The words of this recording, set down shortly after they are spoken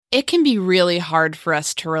It can be really hard for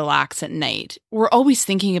us to relax at night. We're always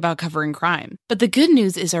thinking about covering crime. But the good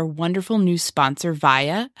news is our wonderful new sponsor,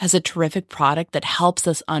 Via, has a terrific product that helps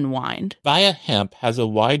us unwind. Via Hemp has a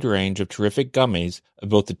wide range of terrific gummies of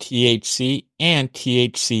both the THC and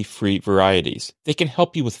THC-free varieties. They can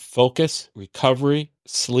help you with focus, recovery,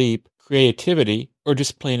 sleep, creativity, or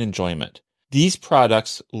just plain enjoyment. These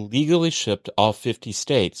products legally ship to all 50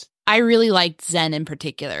 states. I really liked Zen in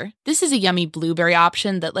particular. This is a yummy blueberry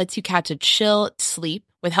option that lets you catch a chill sleep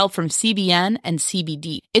with help from CBN and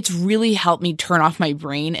CBD. It's really helped me turn off my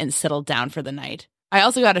brain and settle down for the night. I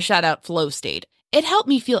also got to shout out Flow State. It helped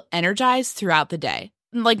me feel energized throughout the day.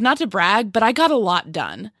 Like, not to brag, but I got a lot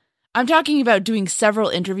done. I'm talking about doing several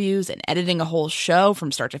interviews and editing a whole show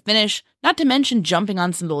from start to finish, not to mention jumping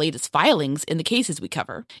on some of the latest filings in the cases we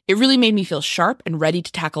cover. It really made me feel sharp and ready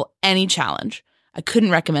to tackle any challenge. I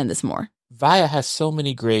couldn't recommend this more. Via has so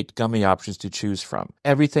many great gummy options to choose from.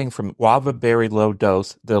 Everything from guava berry low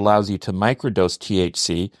dose that allows you to microdose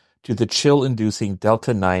THC to the chill-inducing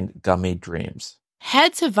Delta-9 gummy dreams.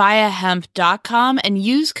 Head to viahemp.com and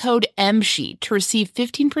use code MSHEET to receive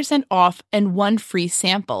 15% off and one free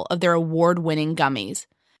sample of their award-winning gummies.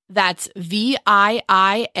 That's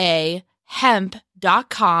VIIA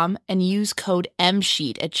hemp.com and use code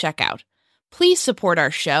MSHEET at checkout. Please support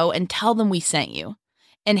our show and tell them we sent you.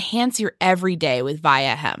 Enhance your everyday with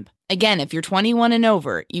Via Hemp. Again, if you're 21 and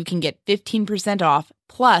over, you can get 15% off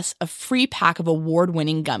plus a free pack of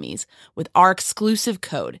award-winning gummies with our exclusive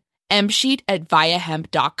code MSheet at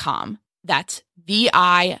viahemp.com. That's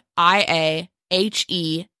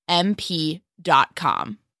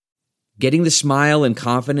VIIAHEMP.com. Getting the smile and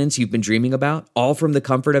confidence you've been dreaming about, all from the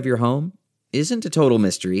comfort of your home, isn't a total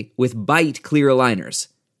mystery with Byte clear aligners.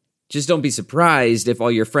 Just don't be surprised if all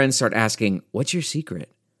your friends start asking, "What's your secret?"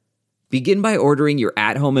 Begin by ordering your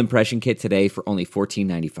at-home impression kit today for only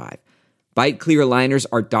 $14.95. Byte clear aligners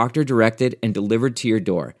are doctor-directed and delivered to your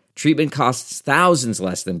door. Treatment costs thousands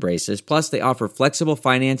less than braces, plus they offer flexible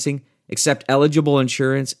financing, accept eligible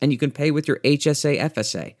insurance, and you can pay with your HSA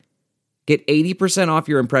FSA. Get 80% off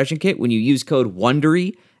your impression kit when you use code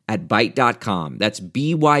WONDERY at Byte.com. That's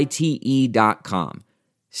BYTE.com.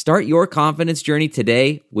 Start your confidence journey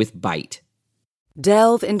today with Byte.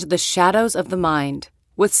 Delve into the shadows of the mind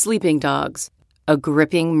with Sleeping Dogs, a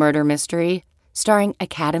gripping murder mystery starring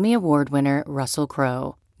Academy Award winner Russell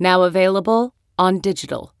Crowe. Now available on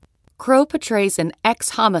digital. Crowe portrays an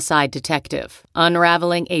ex-homicide detective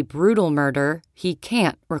unraveling a brutal murder he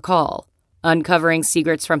can't recall. Uncovering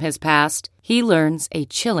secrets from his past, he learns a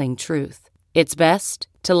chilling truth. It's best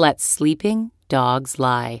to let sleeping dogs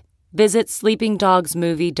lie. Visit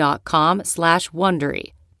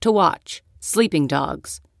sleepingdogsmovie.com/Wondery to watch Sleeping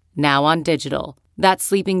Dogs, now on digital. That's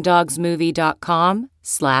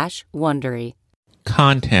sleepingdogsmovie.com/Wondery.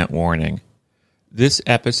 Content warning. This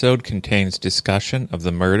episode contains discussion of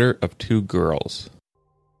the murder of 2 girls.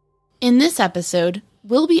 In this episode,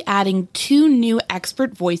 we'll be adding 2 new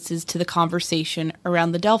expert voices to the conversation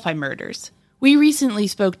around the Delphi murders. We recently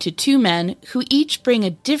spoke to 2 men who each bring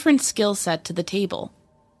a different skill set to the table.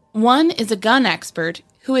 One is a gun expert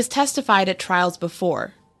who has testified at trials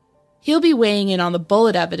before. He'll be weighing in on the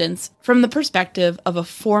bullet evidence from the perspective of a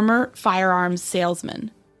former firearms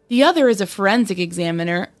salesman. The other is a forensic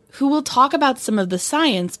examiner who will talk about some of the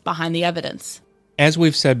science behind the evidence. As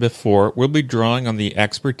we've said before, we'll be drawing on the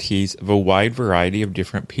expertise of a wide variety of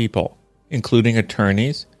different people, including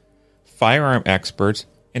attorneys, firearm experts,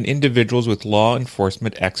 and individuals with law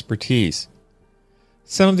enforcement expertise.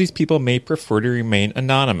 Some of these people may prefer to remain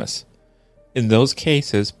anonymous. In those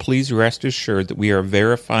cases, please rest assured that we are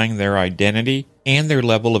verifying their identity and their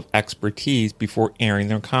level of expertise before airing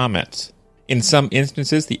their comments. In some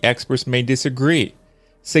instances, the experts may disagree,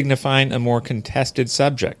 signifying a more contested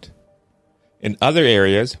subject. In other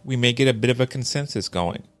areas, we may get a bit of a consensus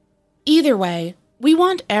going. Either way, we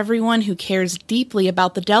want everyone who cares deeply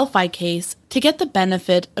about the Delphi case to get the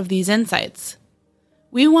benefit of these insights.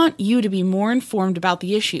 We want you to be more informed about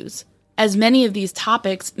the issues, as many of these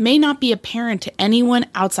topics may not be apparent to anyone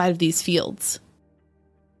outside of these fields.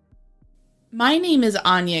 My name is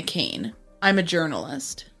Anya Kane. I'm a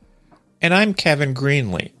journalist. And I'm Kevin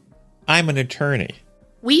Greenlee. I'm an attorney.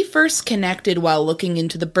 We first connected while looking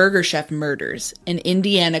into the Burger Chef murders, an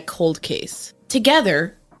Indiana cold case.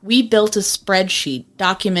 Together, we built a spreadsheet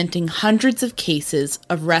documenting hundreds of cases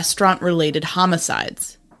of restaurant-related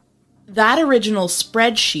homicides. That original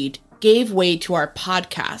spreadsheet gave way to our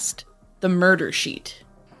podcast, The Murder Sheet.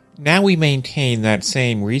 Now we maintain that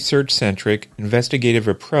same research-centric, investigative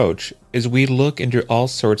approach as we look into all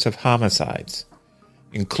sorts of homicides,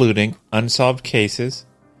 including unsolved cases,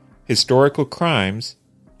 historical crimes,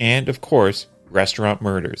 and, of course, restaurant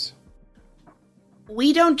murders.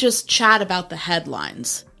 We don't just chat about the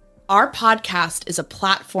headlines. Our podcast is a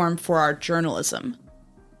platform for our journalism.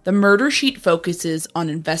 The Murder Sheet focuses on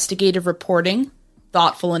investigative reporting,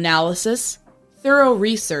 thoughtful analysis, thorough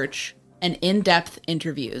research, and in-depth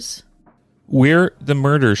interviews. We're the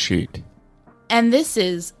Murder Sheet. And this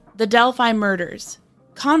is The Delphi Murders,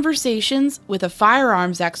 conversations with a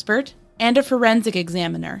firearms expert and a forensic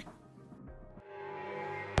examiner.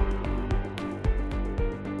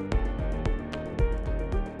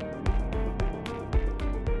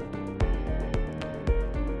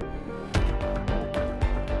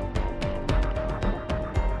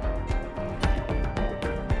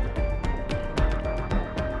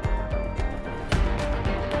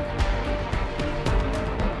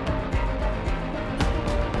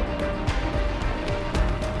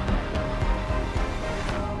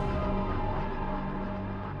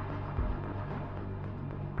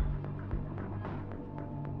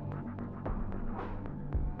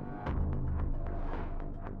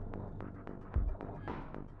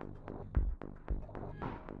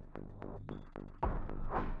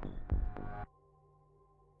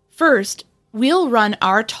 First, we'll run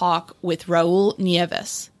our talk with Raul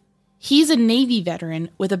Nieves. He's a Navy veteran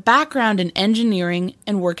with a background in engineering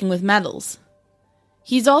and working with metals.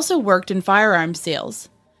 He's also worked in firearms sales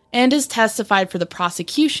and has testified for the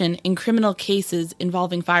prosecution in criminal cases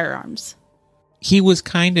involving firearms. He was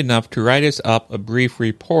kind enough to write us up a brief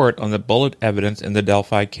report on the bullet evidence in the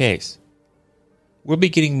Delphi case. We'll be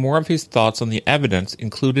getting more of his thoughts on the evidence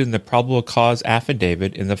included in the probable cause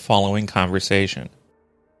affidavit in the following conversation.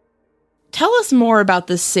 Tell us more about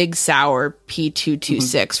the Sig Sauer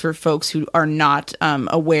P226 for folks who are not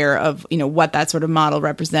aware of, what that sort of model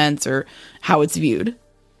represents or how it's viewed.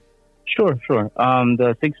 Sure.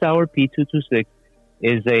 The Sig Sauer P226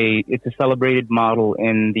 it's a celebrated model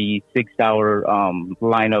in the Sig Sauer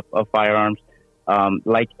lineup of firearms.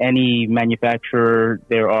 Like any manufacturer,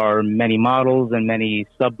 there are many models and many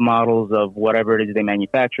sub-models of whatever it is they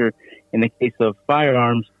manufacture. In the case of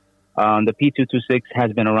firearms, the P226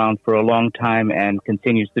 has been around for a long time and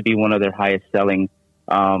continues to be one of their highest selling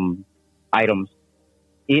items.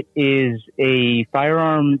 It is a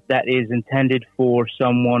firearm that is intended for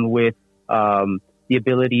someone with the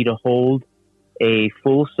ability to hold a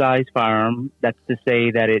full-size firearm. That's to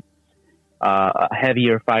say that it's a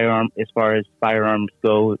heavier firearm as far as firearms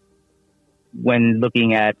go when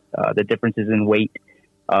looking at the differences in weight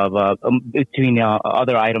of between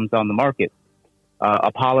other items on the market.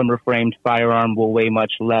 A polymer-framed firearm will weigh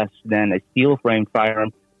much less than a steel-framed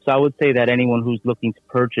firearm. So I would say that anyone who's looking to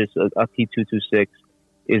purchase a P226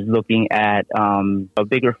 is looking at a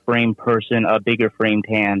bigger framed person, a bigger framed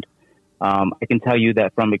hand. I can tell you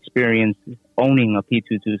that from experience owning a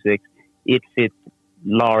P226, it fits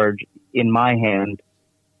large in my hand.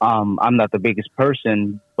 I'm not the biggest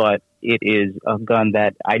person, but it is a gun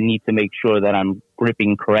that I need to make sure that I'm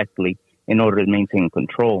gripping correctly in order to maintain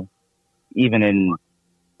control. Even in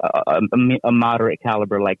a moderate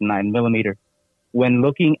caliber like 9mm. When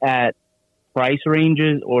looking at price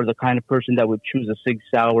ranges or the kind of person that would choose a Sig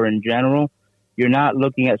Sauer in general, you're not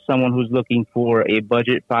looking at someone who's looking for a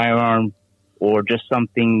budget firearm or just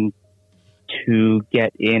something to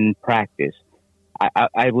get in practice.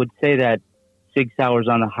 I would say that Sig Sauer's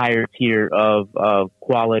on a higher tier of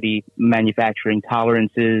quality manufacturing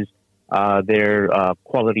tolerances. Their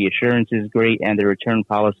quality assurance is great, and their return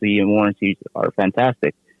policy and warranties are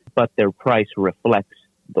fantastic, but their price reflects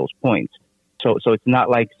those points. So it's not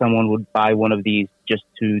like someone would buy one of these just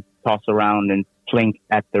to toss around and plink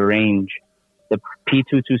at the range. The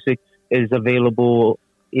P226 is available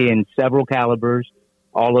in several calibers,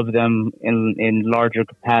 all of them in larger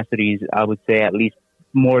capacities. I would say at least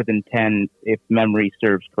more than 10, if memory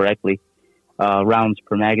serves correctly, rounds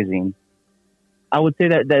per magazine. I would say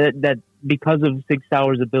that because of Sig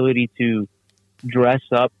Sauer's ability to dress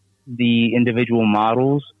up the individual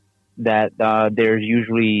models, that there's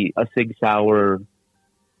usually a Sig Sauer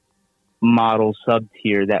model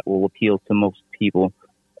sub-tier that will appeal to most people.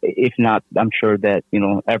 If not, I'm sure that,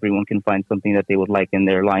 everyone can find something that they would like in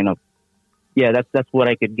their lineup. Yeah, that's what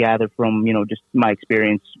I could gather from, just my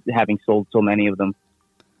experience having sold so many of them.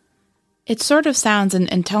 It sort of sounds,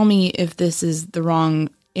 and tell me if this is the wrong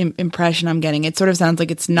impression I'm getting, it sort of sounds like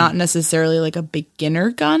it's not necessarily like a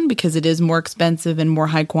beginner gun because it is more expensive and more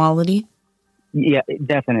high quality. Yeah,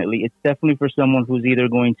 definitely. It's definitely for someone who's either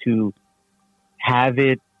going to have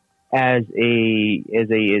it as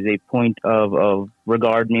a point of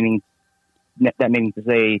regard, meaning to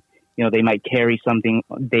say, they might carry something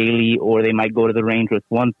daily, or they might go to the range with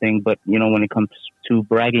one thing, but when it comes to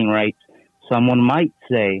bragging rights, someone might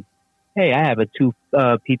say, "Hey, I have a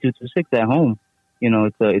P226 at home.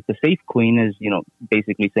 It's a safe queen," is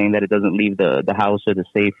basically saying that it doesn't leave the house or the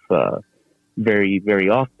safe very very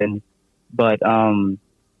often. But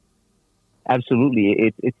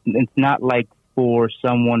absolutely, it's not like for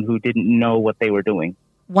someone who didn't know what they were doing.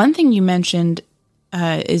 One thing you mentioned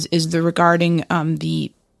is the regarding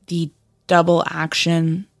the double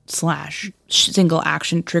action / single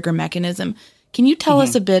action trigger mechanism. Can you tell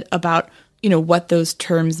us a bit about what those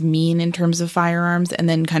terms mean in terms of firearms, and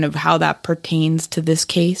then kind of how that pertains to this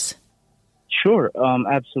case? Sure,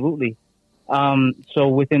 absolutely. So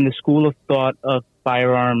within the school of thought of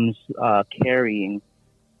firearms carrying,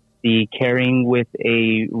 the carrying with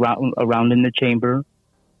a round in the chamber,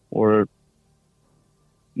 or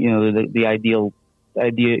the ideality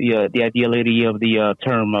of the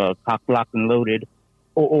term cock, locked, and loaded,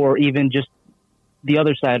 or even just the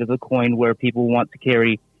other side of the coin where people want to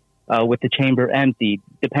carry with the chamber empty.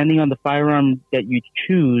 Depending on the firearm that you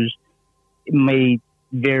choose, it may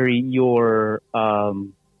vary your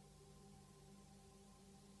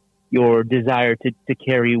desire to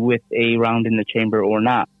carry with a round in the chamber or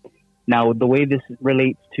not. Now, the way this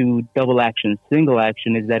relates to double action, single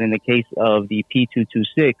action, is that in the case of the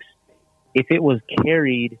P226, if it was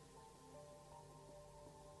carried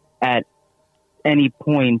at any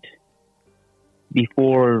point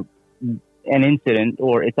before an incident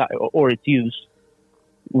or its use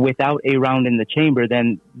without a round in the chamber,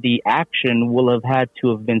 then the action will have had to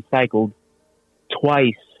have been cycled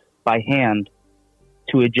twice by hand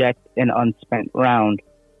to eject an unspent round.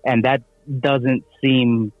 And that doesn't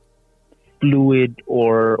seem fluid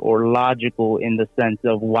or logical in the sense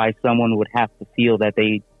of why someone would have to feel that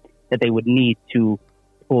they would need to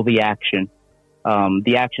pull the action.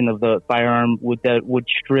 The action of the firearm would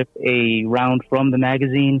strip a round from the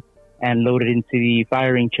magazine and load it into the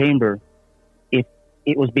firing chamber. If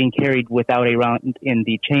it was being carried without a round in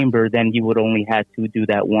the chamber, then you would only have to do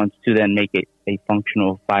that once to then make it a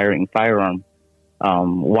functional firing firearm.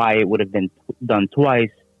 Why it would have been done twice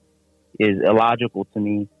is illogical to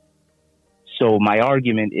me. So my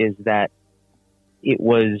argument is that it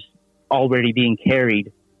was already being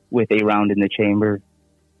carried with a round in the chamber,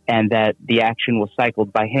 and that the action was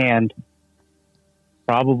cycled by hand,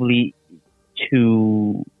 probably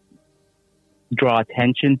to draw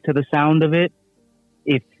attention to the sound of it.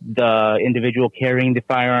 If the individual carrying the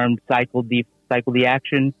firearm cycled the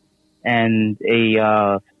action and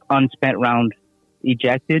a unspent round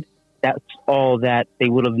ejected, that's all that they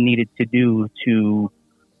would have needed to do to,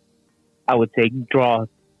 I would say, draw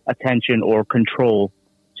attention or control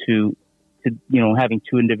to having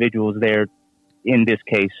two individuals there. In this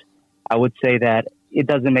case, I would say that it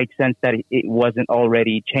doesn't make sense that it wasn't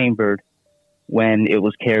already chambered when it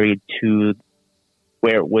was carried to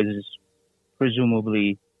where it was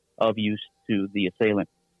presumably of use to the assailant.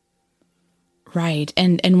 Right.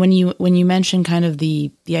 And when you mention kind of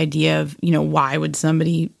the idea of, why would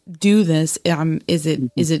somebody do this? Is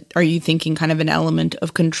it, are you thinking kind of an element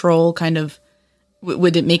of control, kind of,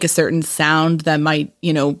 would it make a certain sound that might,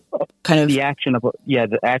 kind of... The action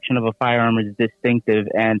of a firearm is distinctive,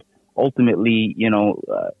 and ultimately,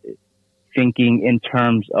 thinking in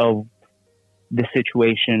terms of the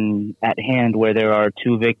situation at hand where there are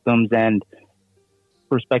two victims and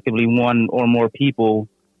respectively one or more people,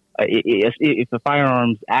 if the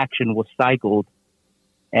firearm's action was cycled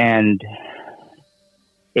and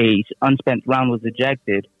a unspent round was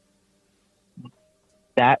ejected,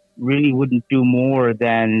 that really wouldn't do more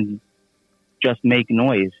than just make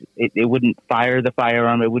noise. It wouldn't fire the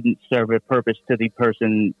firearm. It wouldn't serve a purpose to the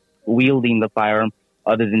person wielding the firearm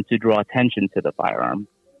other than to draw attention to the firearm.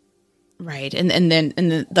 Right. And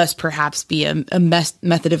then thus perhaps be a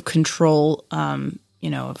method of control.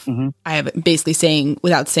 If I have basically saying,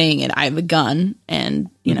 without saying it, I have a gun and,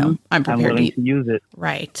 I'm prepared I'm willing to use it.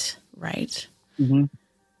 Right. Right. Mm-hmm.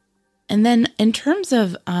 And then in terms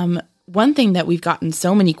of, one thing that we've gotten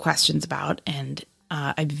so many questions about, and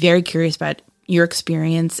I'm very curious about your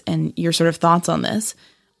experience and your sort of thoughts on this,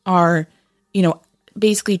 are,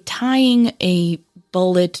 basically tying a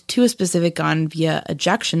bullet to a specific gun via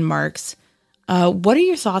ejection marks. What are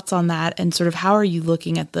your thoughts on that? And sort of how are you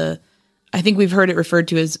looking at I think we've heard it referred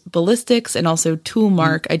to as ballistics and also tool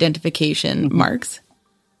mark identification marks.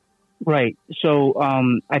 Right. So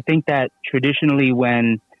I think that traditionally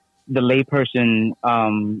when the layperson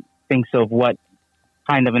thinks of what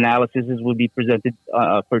kind of analysis would be presented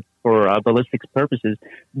for ballistics purposes,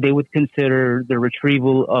 they would consider the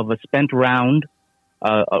retrieval of a spent round,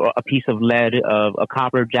 a piece of lead, a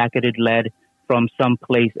copper jacketed lead from some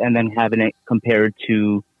place, and then having it compared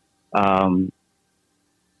to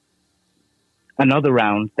another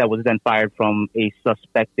round that was then fired from a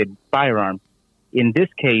suspected firearm. In this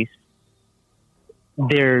case,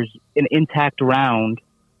 there's an intact round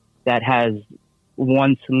that has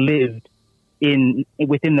once lived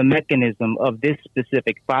within the mechanism of this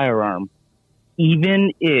specific firearm.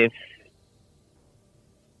 Even if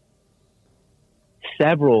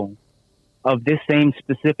several of this same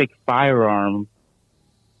specific firearm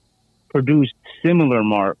produced similar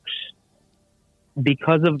marks,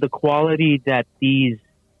 because of the quality that these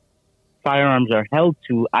firearms are held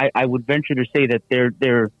to, I would venture to say that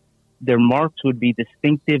their marks would be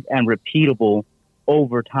distinctive and repeatable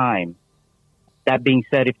over time. That being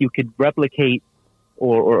said, if you could replicate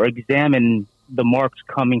or examine the marks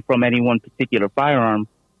coming from any one particular firearm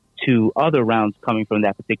to other rounds coming from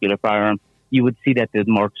that particular firearm, you would see that the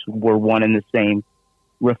marks were one and the same,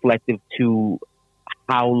 reflective to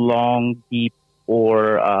how long, deep,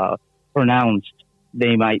 or pronounced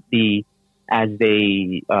they might be as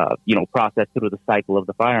they, process through the cycle of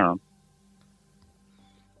the firearm.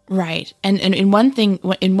 Right. And in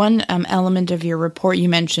one element of your report, you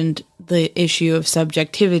mentioned the issue of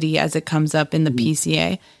subjectivity as it comes up in the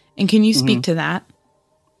PCA. And can you speak to that?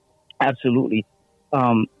 Absolutely.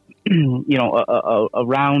 A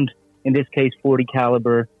round, in this case, .40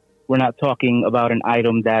 caliber, we're not talking about an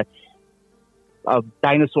item that's a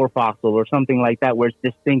dinosaur fossil or something like that, where it's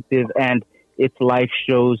distinctive and its life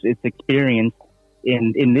shows its experience.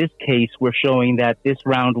 In this case, we're showing that this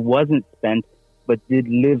round wasn't spent, but did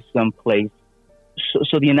live someplace.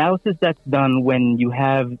 So the analysis that's done when you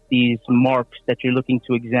have these marks that you're looking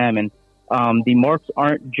to examine, the marks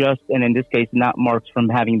aren't just, and in this case, not marks from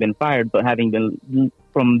having been fired, but having been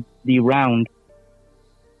from the round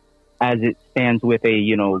as it stands with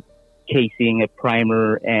a, casing, a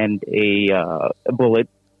primer, and a bullet,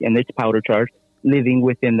 and its powder charge, living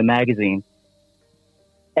within the magazine.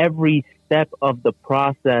 Every step of the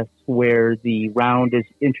process where the round is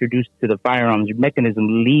introduced to the firearms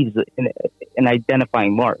mechanism leaves an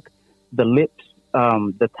identifying mark. The lips,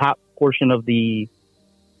 the top portion of the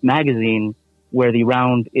magazine where the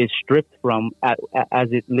round is stripped from as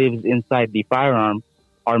it lives inside the firearm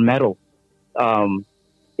are metal.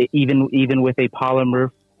 Even with a polymer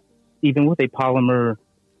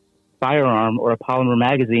firearm or a polymer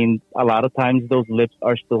magazine, a lot of times those lips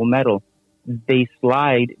are still metal. They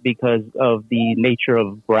slide because of the nature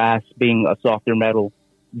of brass being a softer metal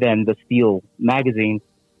than the steel magazine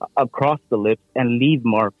across the lips and leave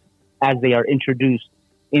marks as they are introduced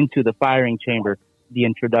into the firing chamber. The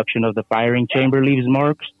introduction of the firing chamber leaves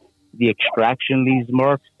marks, the extraction leaves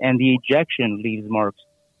marks, and the ejection leaves marks.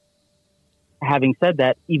 Having said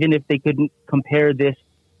that, even if they couldn't compare this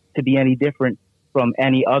to be any different from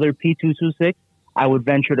any other P226, I would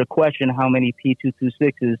venture to question how many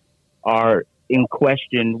P226s are in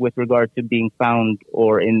question with regard to being found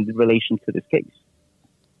or in relation to this case.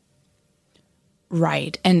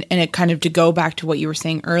 Right. And it kind of, to go back to what you were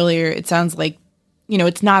saying earlier, it sounds like,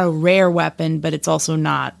 it's not a rare weapon, but it's also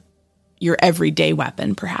not your everyday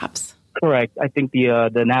weapon, perhaps. Correct. I think the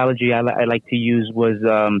analogy I like to use was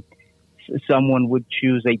someone would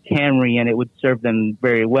choose a Camry and it would serve them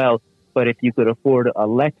very well. But if you could afford a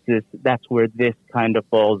Lexus, that's where this kind of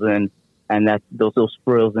falls in. And that's those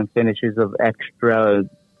frills and finishes of extra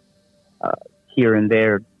here and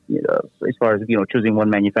there, as far as, choosing one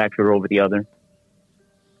manufacturer over the other.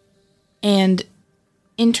 And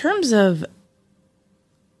in terms of,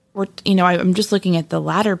 I'm just looking at the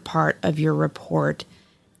latter part of your report,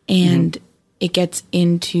 and it gets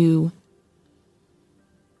into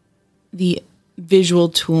the visual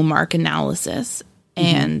tool mark analysis.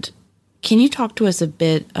 And can you talk to us a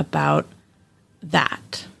bit about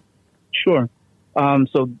that? Sure.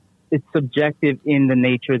 So it's subjective in the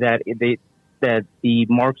nature that that the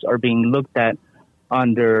marks are being looked at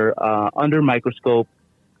under microscope,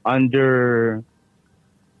 under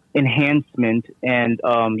enhancement, and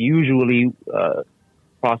usually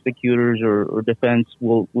prosecutors or defense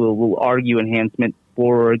will argue enhancement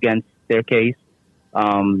for or against their case,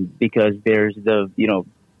 because there's the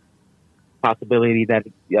possibility that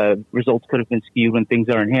results could have been skewed when things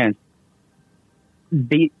are enhanced.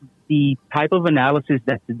 The type of analysis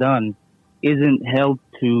that's done isn't held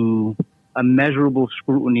to a measurable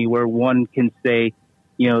scrutiny where one can say,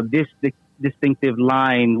 this distinctive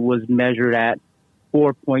line was measured at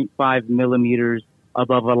 4.5 millimeters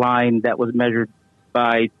above a line that was measured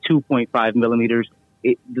by 2.5 millimeters.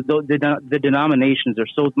 The denominations are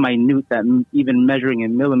so minute that even measuring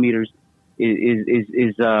in millimeters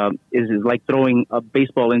is like throwing a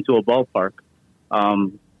baseball into a ballpark.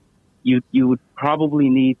 You would probably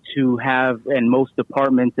need to have, and most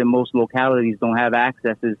departments and most localities don't have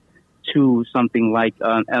accesses to something like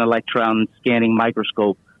an electron scanning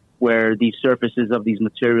microscope, where the surfaces of these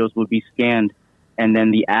materials would be scanned, and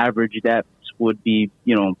then the average depths would be,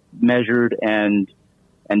 measured and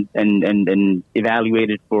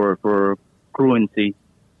evaluated for congruency.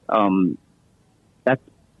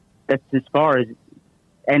 That's as far as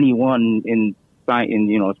anyone in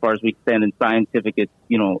as far as we stand in scientific,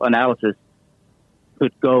 analysis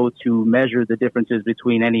could go to measure the differences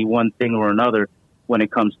between any one thing or another when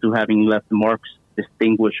it comes to having left marks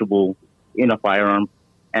distinguishable in a firearm.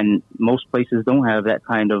 And most places don't have that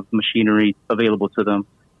kind of machinery available to them.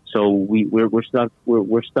 So we're stuck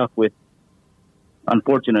with,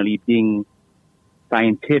 unfortunately, being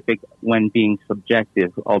scientific when being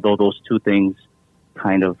subjective, although those two things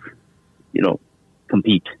kind of,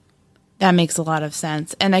 compete. That makes a lot of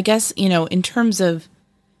sense. And I guess, in terms of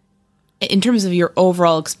your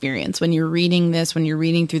overall experience, when you're reading this, when you're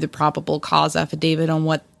reading through the probable cause affidavit on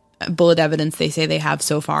what bullet evidence they say they have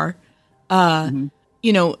so far,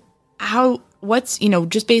 what's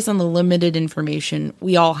just based on the limited information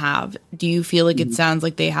we all have, do you feel like it sounds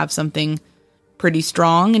like they have something pretty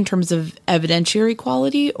strong in terms of evidentiary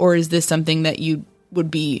quality, or is this something that you would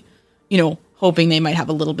be, hoping they might have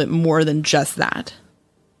a little bit more than just that?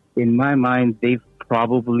 In my mind, they've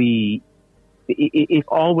probably, if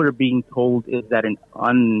all we're being told is that an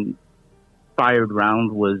unfired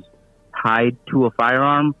round was tied to a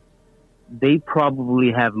firearm, they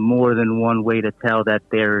probably have more than one way to tell that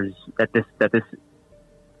this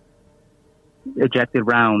ejected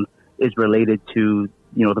round is related to,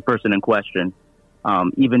 the person in question.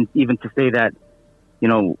 Even to say that,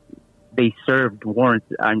 they served warrants.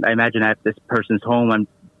 I imagine at this person's home,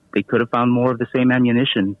 they could have found more of the same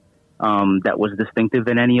ammunition that was distinctive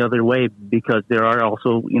in any other way, because there are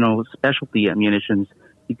also, specialty ammunitions.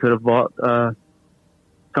 He could have bought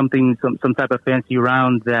some type of fancy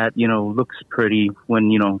round that, looks pretty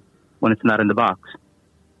when it's not in the box.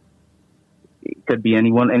 It could be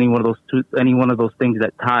any one of those things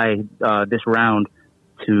that tie this round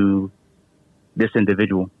to this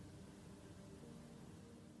individual.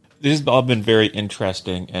 This has all been very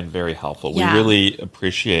interesting and very helpful. Yeah. We really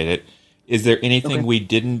appreciate it. Is there anything we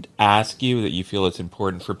didn't ask you that you feel it's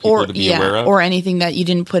important for people to be aware of? Or anything that you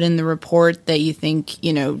didn't put in the report that you think,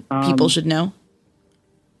 people should know?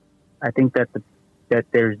 I think that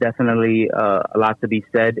there's definitely a lot to be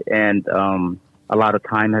said, and a lot of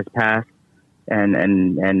time has passed.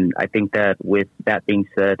 And I think that with that being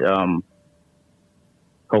said,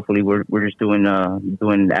 hopefully we're just doing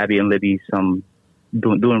Abby and Libby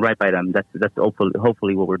doing right by them. That's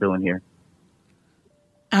hopefully what we're doing here.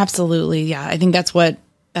 Absolutely. Yeah. I think that's what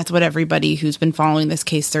everybody who's been following this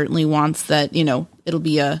case certainly wants, that, it'll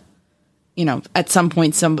be at some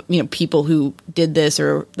point, some, people who did this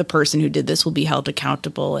or the person who did this will be held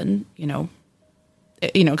accountable and,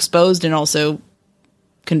 exposed and also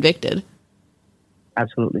convicted.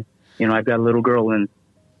 Absolutely. I've got a little girl, and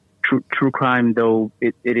true crime, though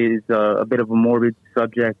it is a bit of a morbid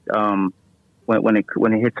subject. When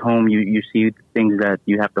it hits home, you see things that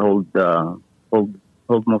you have to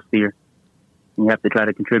hold most dear, and you have to try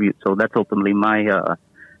to contribute. So that's ultimately my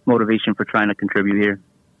motivation for trying to contribute here.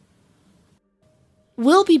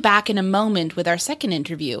 We'll be back in a moment with our second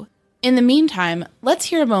interview. In the meantime, let's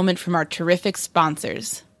hear a moment from our terrific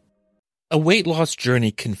sponsors. A weight loss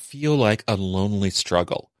journey can feel like a lonely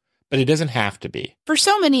struggle, but it doesn't have to be. For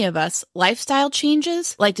so many of us, lifestyle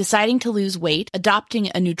changes, like deciding to lose weight, adopting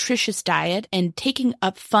a nutritious diet, and taking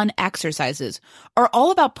up fun exercises, are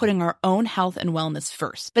all about putting our own health and wellness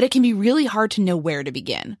first. But it can be really hard to know where to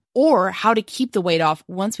begin, or how to keep the weight off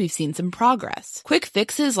once we've seen some progress. Quick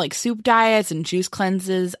fixes like soup diets and juice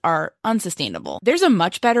cleanses are unsustainable. There's a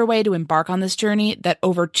much better way to embark on this journey that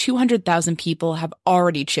over 200,000 people have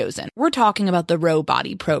already chosen. We're talking about the Row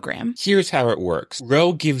Body program. Here's how it works.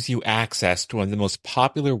 Row gives you access to one of the most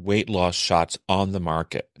popular weight loss shots on the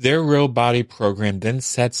market. Their Row Body program then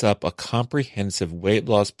sets up a comprehensive weight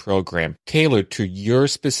loss program tailored to your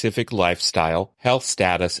specific lifestyle, health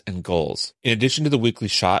status, and goals. In addition to the weekly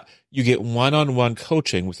shot, you get one-on-one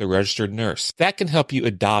coaching with a registered nurse. That can help you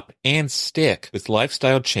adopt and stick with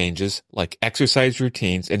lifestyle changes like exercise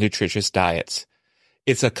routines and nutritious diets.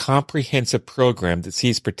 It's a comprehensive program that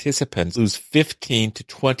sees participants lose 15 to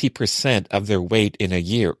 20% of their weight in a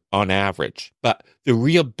year on average. But the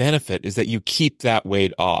real benefit is that you keep that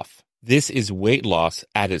weight off. This is weight loss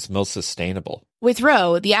at its most sustainable. With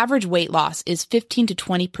Roe, the average weight loss is 15 to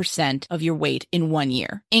 20% of your weight in 1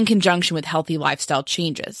 year, in conjunction with healthy lifestyle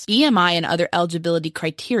changes. BMI and other eligibility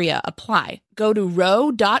criteria apply. Go to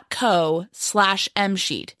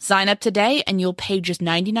roe.co/msheet. Sign up today and you'll pay just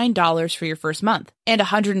 $99 for your first month and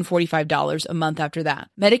 $145 a month after that.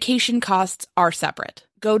 Medication costs are separate.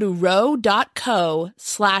 Go to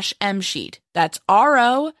roe.co/msheet. That's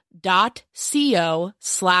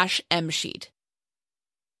ro.co/msheet.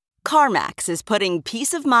 CarMax is putting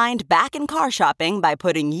peace of mind back in car shopping by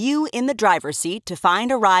putting you in the driver's seat to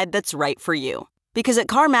find a ride that's right for you. Because at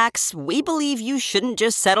CarMax, we believe you shouldn't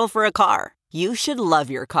just settle for a car. You should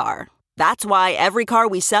love your car. That's why every car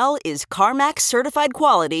we sell is CarMax certified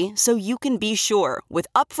quality, so you can be sure with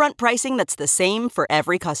upfront pricing that's the same for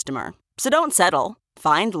every customer. So don't settle.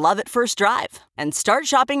 Find love at first drive and start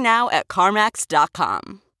shopping now at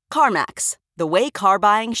CarMax.com. CarMax, the way car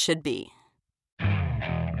buying should be.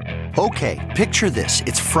 Okay, picture this.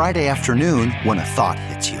 It's Friday afternoon when a thought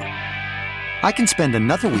hits you. I can spend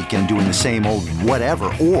another weekend doing the same old whatever,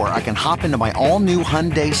 or I can hop into my all-new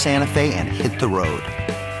Hyundai Santa Fe and hit the road.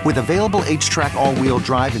 With available H-Track all-wheel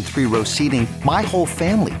drive and 3-row seating, my whole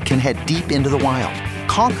family can head deep into the wild.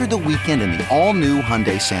 Conquer the weekend in the all-new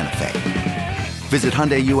Hyundai Santa Fe. Visit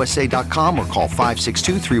HyundaiUSA.com or call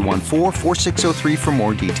 562-314-4603 for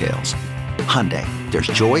more details. Hyundai, there's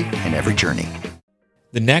joy in every journey.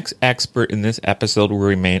 The next expert in this episode will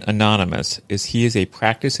remain anonymous, as he is a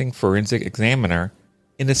practicing forensic examiner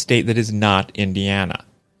in a state that is not Indiana.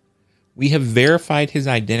 We have verified his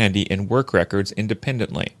identity and work records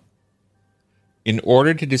independently. In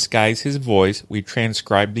order to disguise his voice, we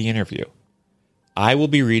transcribed the interview. I will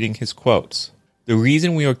be reading his quotes. The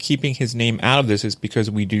reason we are keeping his name out of this is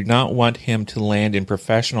because we do not want him to land in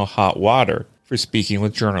professional hot water for speaking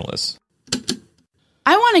with journalists.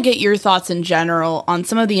 I want to get your thoughts in general on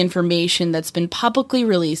some of the information that's been publicly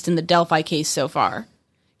released in the Delphi case so far.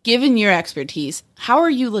 Given your expertise, how are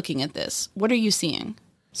you looking at this? What are you seeing?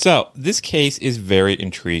 So, this case is very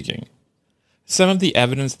intriguing. Some of the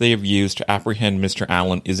evidence they have used to apprehend Mr.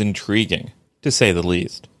 Allen is intriguing, to say the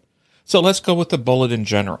least. So let's go with the bullet in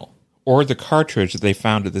general, or the cartridge that they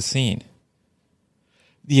found at the scene.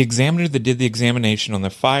 The examiner that did the examination on the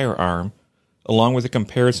firearm, along with a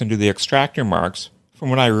comparison to the extractor marks, from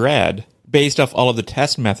what I read, based off all of the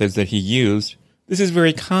test methods that he used, this is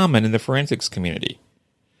very common in the forensics community.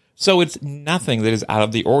 So it's nothing that is out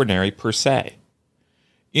of the ordinary per se.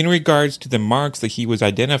 In regards to the marks that he was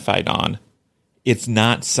identified on, it's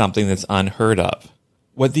not something that's unheard of.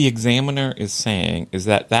 What the examiner is saying is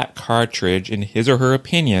that that cartridge, in his or her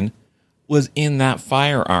opinion, was in that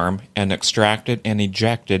firearm and extracted and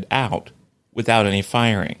ejected out without any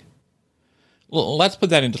firing. Let's put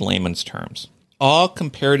that into layman's terms. All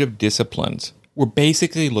comparative disciplines were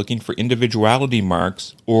basically looking for individuality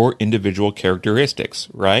marks or individual characteristics,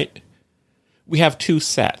 right? We have two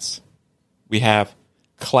sets. We have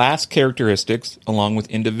class characteristics along with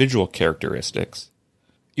individual characteristics.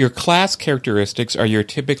 Your class characteristics are your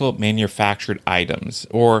typical manufactured items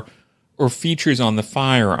or features on the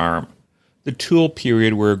firearm. The tool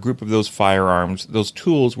period where a group of those firearms, those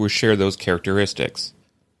tools, will share those characteristics.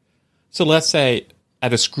 So let's say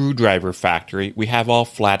at a screwdriver factory, we have all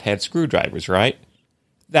flathead screwdrivers, right?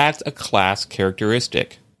 That's a class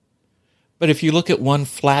characteristic. But if you look at one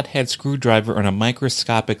flathead screwdriver on a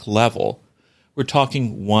microscopic level, we're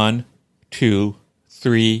talking 1, 2,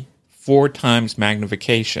 3, 4 times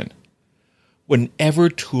magnification. Whenever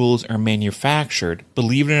tools are manufactured,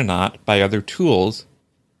 believe it or not, by other tools,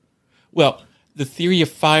 well, the theory of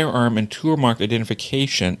firearm and tool mark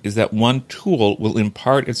identification is that one tool will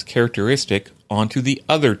impart its characteristic onto the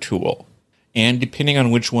other tool. And depending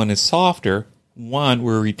on which one is softer, one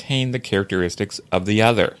will retain the characteristics of the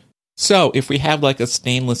other. So if we have like a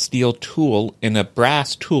stainless steel tool and a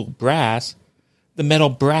brass tool, the metal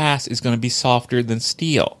brass is going to be softer than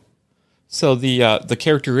steel. So the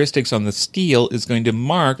characteristics on the steel is going to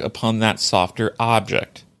mark upon that softer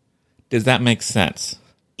object. Does that make sense?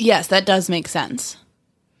 Yes, that does make sense.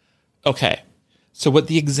 Okay, so what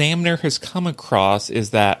the examiner has come across is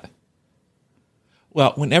that,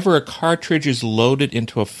 well, whenever a cartridge is loaded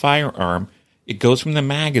into a firearm, it goes from the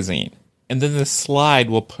magazine, and then the slide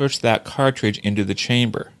will push that cartridge into the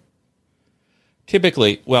chamber.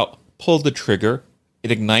 Typically, well, pull the trigger, it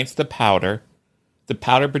ignites the powder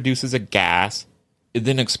produces a gas, it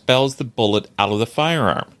then expels the bullet out of the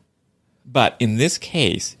firearm. But in this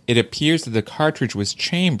case, it appears that the cartridge was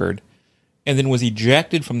chambered and then was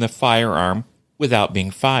ejected from the firearm without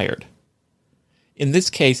being fired. In this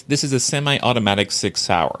case, this is a semi-automatic 6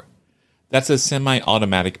 Sauer. That's a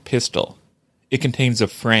semi-automatic pistol. It contains a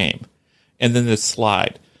frame, and then the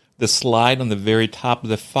slide. The slide on the very top of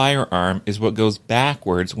the firearm is what goes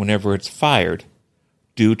backwards whenever it's fired,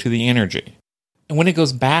 due to the energy. And when it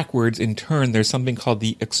goes backwards, in turn, there's something called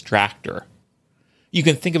the extractor. You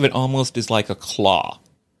can think of it almost as like a claw.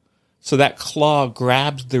 So that claw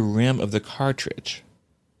grabs the rim of the cartridge.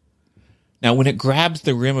 Now, when it grabs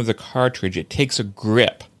the rim of the cartridge, it takes a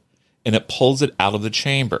grip, and it pulls it out of the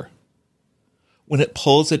chamber. When it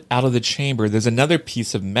pulls it out of the chamber, there's another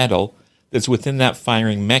piece of metal that's within that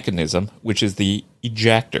firing mechanism, which is the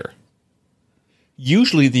ejector.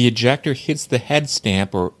 Usually the ejector hits the head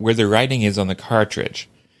stamp or where the writing is on the cartridge.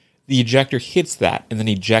 The ejector hits that and then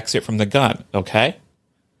ejects it from the gun, okay?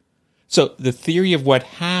 So the theory of what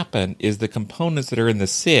happened is the components that are in the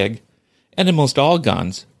SIG, and in most all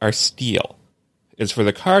guns, are steel. As for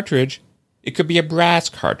the cartridge, it could be a brass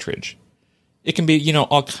cartridge. It can be,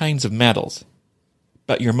 all kinds of metals.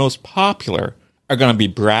 But your most popular are going to be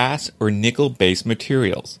brass or nickel-based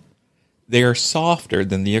materials. They are softer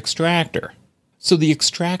than the extractor. So the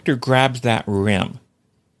extractor grabs that rim.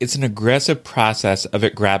 It's an aggressive process of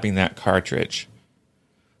it grabbing that cartridge.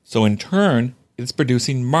 So in turn, it's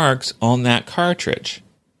producing marks on that cartridge.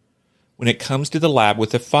 When it comes to the lab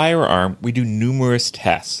with a firearm, we do numerous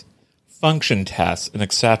tests, function tests, and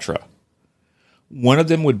etc. One of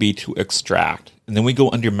them would be to extract, and then we go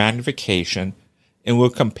under magnification, and we'll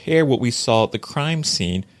compare what we saw at the crime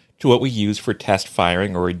scene to what we use for test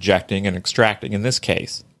firing or ejecting and extracting in this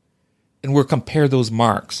case. And we'll compare those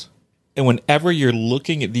marks. And whenever you're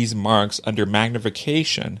looking at these marks under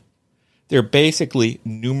magnification, they're basically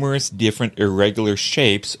numerous different irregular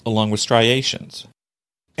shapes along with striations.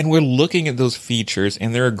 And we're looking at those features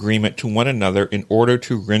and their agreement to one another in order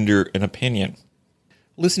to render an opinion.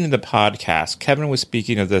 Listening to the podcast, Kevin was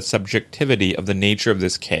speaking of the subjectivity of the nature of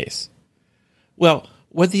this case. Well,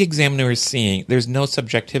 what the examiner is seeing, there's no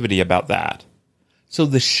subjectivity about that. So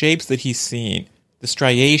the shapes that he's seeing, the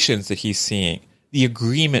striations that he's seeing, the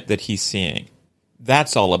agreement that he's seeing,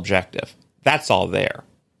 that's all objective. That's all there.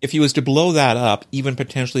 If he was to blow that up, even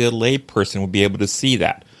potentially a lay person would be able to see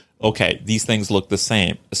that. Okay, these things look the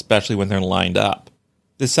same, especially when they're lined up.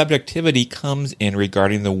 The subjectivity comes in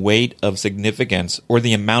regarding the weight of significance or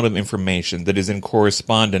the amount of information that is in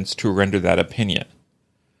correspondence to render that opinion.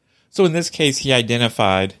 So in this case, he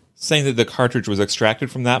identified, saying that the cartridge was extracted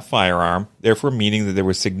from that firearm, therefore meaning that there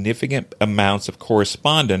were significant amounts of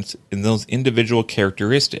correspondence in those individual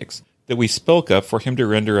characteristics that we spoke of for him to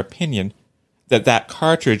render opinion that that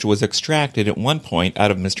cartridge was extracted at one point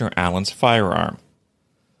out of Mr. Allen's firearm.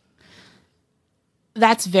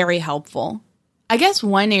 That's very helpful. I guess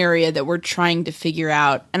one area that we're trying to figure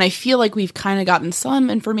out, and I feel like we've kind of gotten some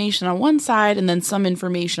information on one side and then some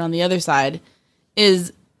information on the other side,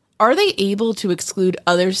 is are they able to exclude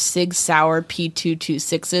other Sig Sauer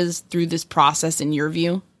P226s through this process in your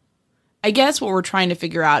view? I guess what we're trying to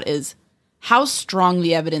figure out is how strong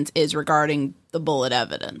the evidence is regarding the bullet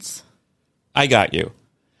evidence. I got you.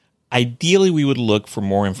 Ideally, we would look for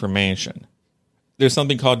more information. There's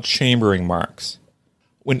something called chambering marks.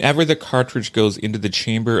 Whenever the cartridge goes into the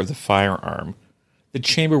chamber of the firearm, the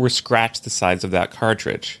chamber will scratch the sides of that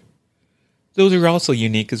cartridge. Those are also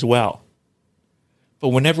unique as well. But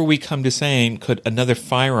whenever we come to saying, could another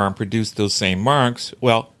firearm produce those same marks,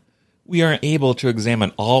 well, we aren't able to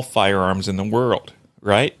examine all firearms in the world,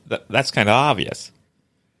 right? That's kind of obvious.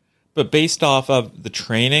 But based off of the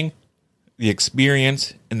training, the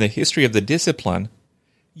experience, and the history of the discipline,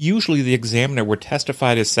 usually the examiner would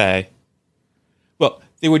testify to say, well,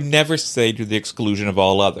 they would never say to the exclusion of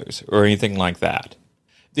all others, or anything like that.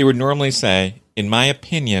 They would normally say, in my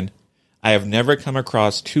opinion, I have never come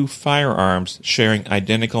across two firearms sharing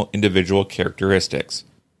identical individual characteristics.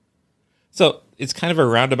 So it's kind of a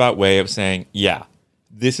roundabout way of saying, yeah,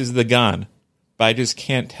 this is the gun, but I just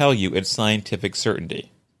can't tell you its scientific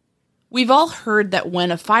certainty. We've all heard that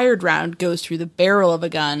when a fired round goes through the barrel of a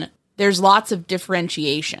gun, there's lots of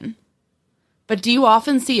differentiation. But do you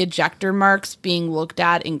often see ejector marks being looked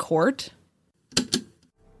at in court?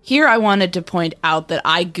 Here I wanted to point out that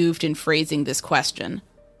I goofed in phrasing this question.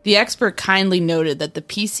 The expert kindly noted that the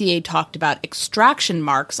PCA talked about extraction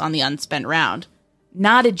marks on the unspent round,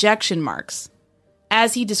 not ejection marks.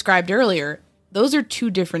 As he described earlier, those are two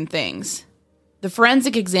different things. The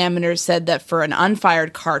forensic examiner said that for an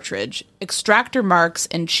unfired cartridge, extractor marks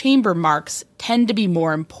and chamber marks tend to be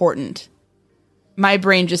more important. My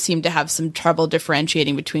brain just seemed to have some trouble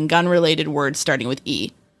differentiating between gun-related words starting with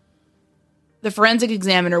E. The forensic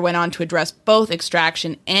examiner went on to address both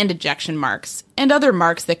extraction and ejection marks, and other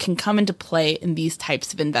marks that can come into play in these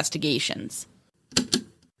types of investigations.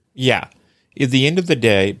 Yeah, At the end of the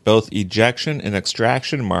day, both ejection and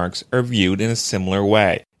extraction marks are viewed in a similar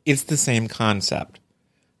way. It's the same concept.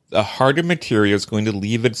 The harder material is going to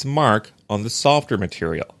leave its mark on the softer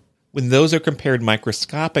material. When those are compared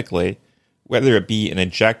microscopically, whether it be an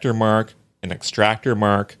ejector mark, an extractor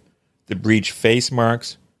mark, the breech face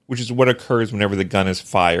marks, which is what occurs whenever the gun is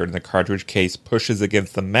fired and the cartridge case pushes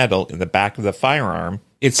against the metal in the back of the firearm,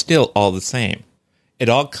 it's still all the same. It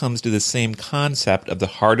all comes to the same concept of the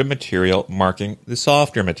harder material marking the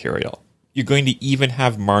softer material. You're going to even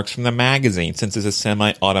have marks from the magazine. Since it's a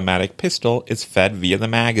semi-automatic pistol, it's fed via the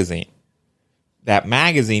magazine. That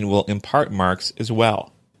magazine will impart marks as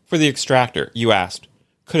well. For the extractor, you asked,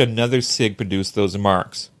 could another SIG produce those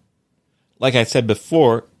marks? Like I said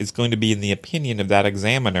before, it's going to be in the opinion of that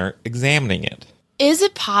examiner examining it. Is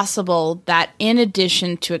it possible that in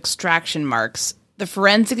addition to extraction marks, the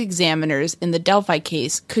forensic examiners in the Delphi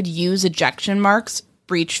case could use ejection marks,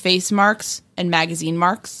 breech face marks, and magazine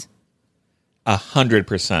marks?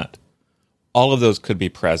 100%. All of those could be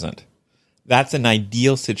present. That's an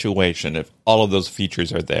ideal situation if all of those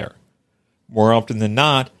features are there. More often than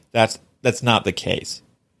not, that's not the case.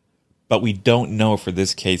 But we don't know for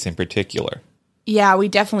this case in particular. Yeah, we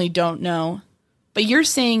definitely don't know. But you're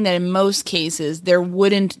saying that in most cases, there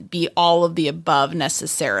wouldn't be all of the above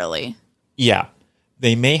necessarily. Yeah.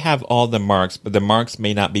 They may have all the marks, but the marks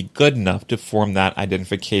may not be good enough to form that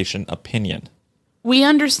identification opinion. We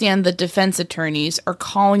understand that defense attorneys are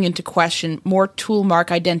calling into question more tool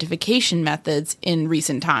mark identification methods in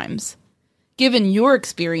recent times. Given your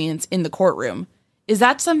experience in the courtroom, is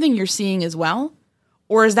that something you're seeing as well?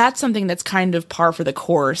 Or is that something that's kind of par for the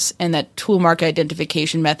course and that tool mark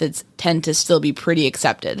identification methods tend to still be pretty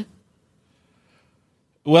accepted?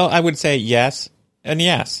 Well, I would say yes and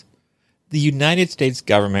yes. The United States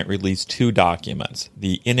government released two documents,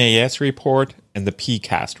 the NAS report and the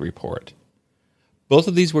PCAST report. Both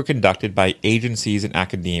of these were conducted by agencies in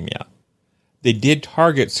academia. They did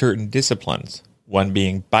target certain disciplines, one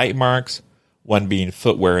being bite marks, one being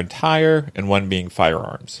footwear and tire, and one being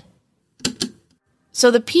firearms. So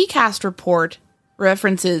the PCAST report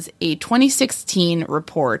references a 2016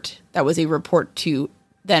 report that was a report to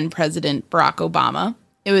then-President Barack Obama.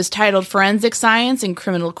 It was titled Forensic Science in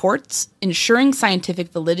Criminal Courts, Ensuring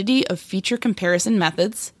Scientific Validity of Feature Comparison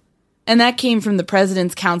Methods, and that came from the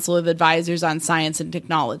President's Council of Advisors on Science and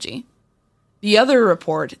Technology. The other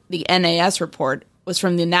report, the NAS report, was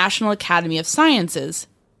from the National Academy of Sciences,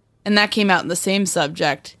 and that came out in the same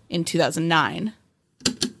subject in 2009.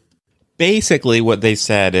 Basically, what they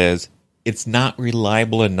said is, it's not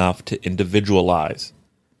reliable enough to individualize.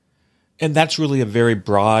 And that's really a very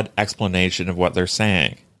broad explanation of what they're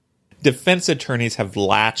saying. Defense attorneys have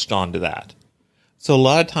latched onto that. So a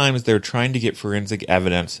lot of times they're trying to get forensic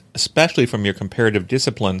evidence, especially from your comparative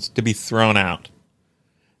disciplines, to be thrown out.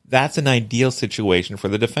 That's an ideal situation for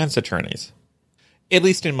the defense attorneys. At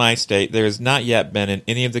least in my state, there has not yet been in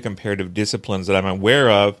any of the comparative disciplines that I'm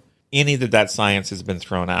aware of, any that science has been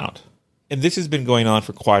thrown out. And this has been going on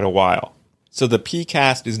for quite a while. So the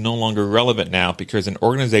PCAST is no longer relevant now because an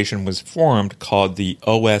organization was formed called the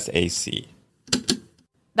OSAC.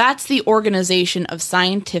 That's the Organization of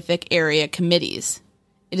Scientific Area Committees.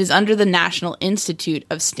 It is under the National Institute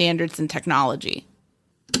of Standards and Technology.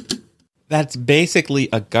 That's basically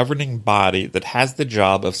a governing body that has the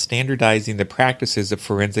job of standardizing the practices of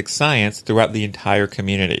forensic science throughout the entire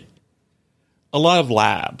community. A lot of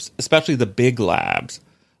labs, especially the big labs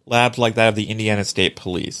like that of the Indiana State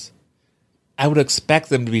Police, I would expect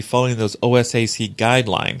them to be following those OSAC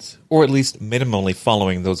guidelines, or at least minimally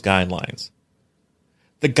following those guidelines.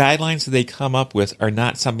 The guidelines that they come up with are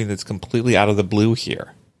not something that's completely out of the blue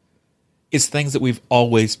here. It's things that we've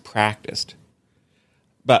always practiced.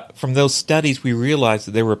 But from those studies, we realized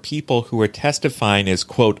that there were people who were testifying as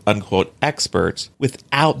quote-unquote experts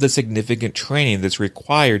without the significant training that's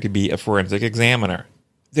required to be a forensic examiner.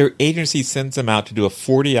 Their agency sends them out to do a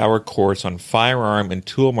 40-hour course on firearm and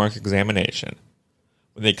tool mark examination.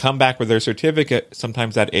 When they come back with their certificate,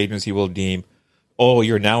 sometimes that agency will deem, oh,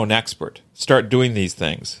 you're now an expert. Start doing these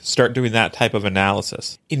things. Start doing that type of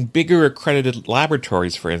analysis. In bigger accredited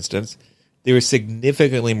laboratories, for instance, there is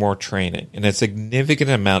significantly more training and a significant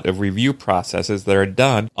amount of review processes that are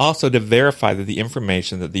done also to verify that the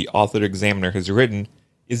information that the authored examiner has written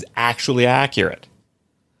is actually accurate.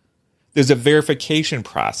 There's a verification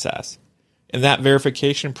process, and that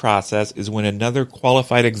verification process is when another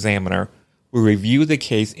qualified examiner will review the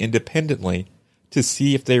case independently to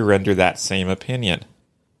see if they render that same opinion.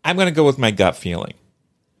 I'm going to go with my gut feeling.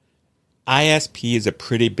 ISP is a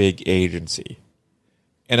pretty big agency,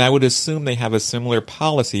 And I would assume they have a similar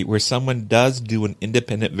policy where someone does do an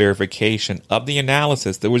independent verification of the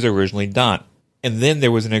analysis that was originally done. And then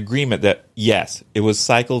there was an agreement that, yes, it was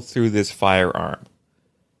cycled through this firearm.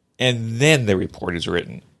 And then the report is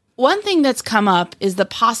written. One thing that's come up is the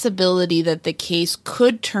possibility that the case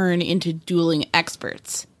could turn into dueling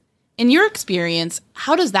experts. In your experience,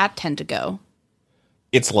 how does that tend to go?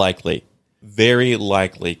 It's likely. Very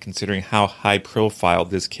likely, considering how high profile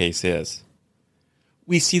this case is.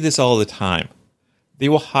 We see this all the time. They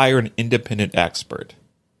will hire an independent expert.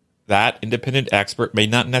 That independent expert may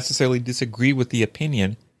not necessarily disagree with the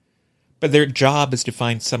opinion, but their job is to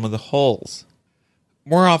find some of the holes.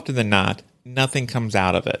 More often than not, nothing comes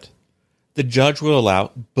out of it. The judge will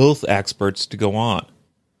allow both experts to go on.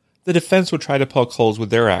 The defense will try to poke holes with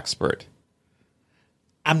their expert.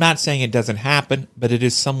 I'm not saying it doesn't happen, but it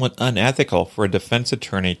is somewhat unethical for a defense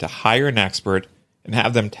attorney to hire an expert and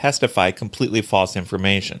have them testify completely false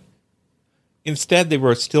information. Instead, they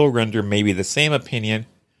will still render maybe the same opinion,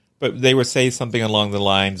 but they will say something along the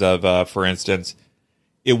lines of, for instance,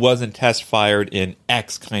 it wasn't test fired in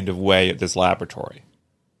X kind of way at this laboratory.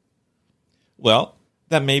 Well,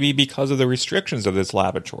 that may be because of the restrictions of this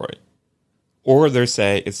laboratory. Or they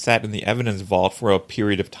say it sat in the evidence vault for a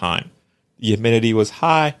period of time. The humidity was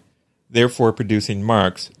high, therefore producing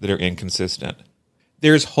marks that are inconsistent.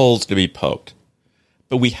 There's holes to be poked.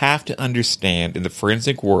 But we have to understand in the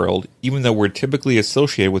forensic world, even though we're typically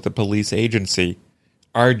associated with a police agency,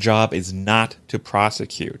 our job is not to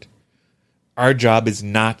prosecute. Our job is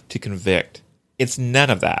not to convict. It's none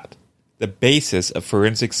of that. The basis of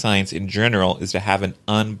forensic science in general is to have an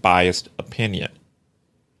unbiased opinion.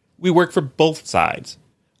 We work for both sides.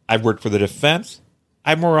 I've worked for the defense.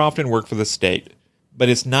 I more often work for the state. But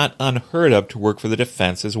it's not unheard of to work for the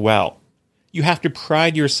defense as well. You have to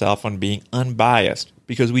pride yourself on being unbiased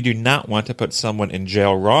because we do not want to put someone in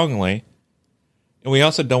jail wrongly, and we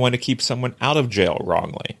also don't want to keep someone out of jail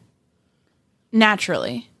wrongly.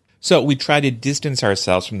 Naturally. So we try to distance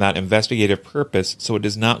ourselves from that investigative purpose so it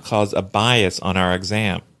does not cause a bias on our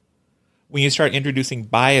exam. When you start introducing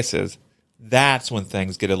biases, that's when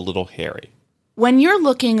things get a little hairy. When you're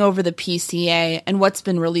looking over the PCA and what's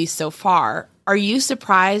been released so far, are you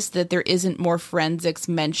surprised that there isn't more forensics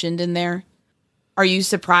mentioned in there? Are you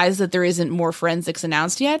surprised that there isn't more forensics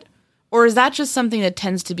announced yet? Or is that just something that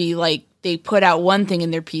tends to be like they put out one thing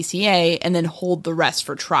in their PCA and then hold the rest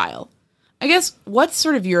for trial? I guess, what's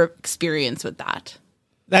sort of your experience with that?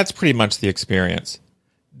 That's pretty much the experience.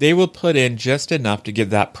 They will put in just enough to give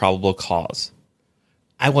that probable cause.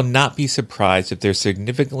 I will not be surprised if there's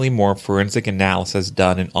significantly more forensic analysis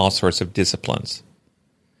done in all sorts of disciplines.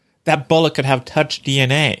 That bullet could have touched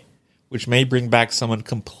DNA, which may bring back someone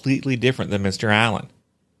completely different than Mr. Allen.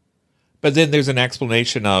 But then there's an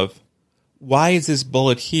explanation of, why is this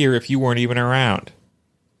bullet here if you weren't even around?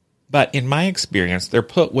 But in my experience, they're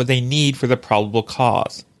put what they need for the probable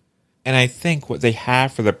cause. And I think what they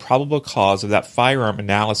have for the probable cause of that firearm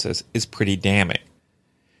analysis is pretty damning.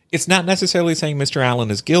 It's not necessarily saying Mr.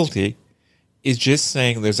 Allen is guilty. It's just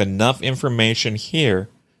saying there's enough information here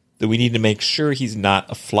that we need to make sure he's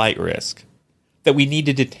not a flight risk. That we need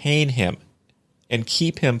to detain him and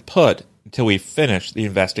keep him put until we finish the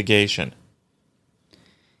investigation.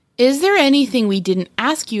 Is there anything we didn't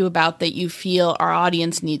ask you about that you feel our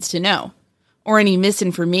audience needs to know? Or any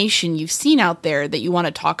misinformation you've seen out there that you want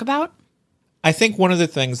to talk about? I think one of the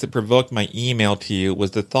things that provoked my email to you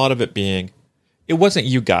was the thought of it being, it wasn't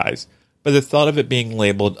you guys, but the thought of it being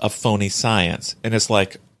labeled a phony science. And it's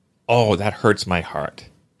like, oh, that hurts my heart.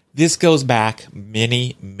 This goes back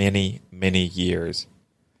many, many, many years.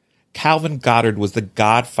 Calvin Goddard was the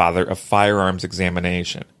godfather of firearms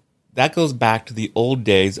examination. That goes back to the old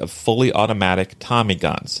days of fully automatic Tommy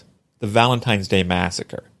guns, the Valentine's Day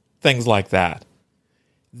Massacre, things like that.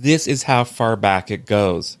 This is how far back it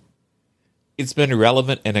goes. It's been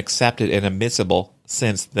relevant and accepted and admissible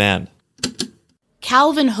since then.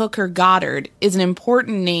 Calvin Hooker Goddard is an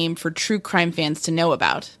important name for true crime fans to know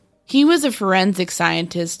about. He was a forensic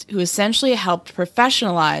scientist who essentially helped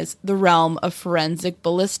professionalize the realm of forensic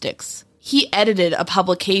ballistics. He edited a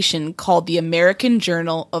publication called the American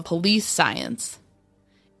Journal of Police Science.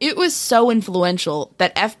 It was so influential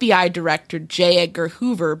that FBI Director J. Edgar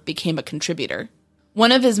Hoover became a contributor.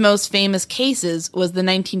 One of his most famous cases was the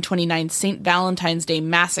 1929 St. Valentine's Day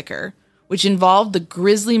Massacre, which involved the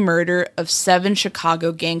grisly murder of 7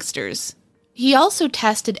 Chicago gangsters. He also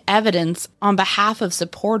tested evidence on behalf of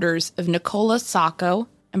supporters of Nicola Sacco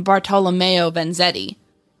and Bartolomeo Vanzetti,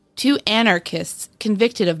 2 anarchists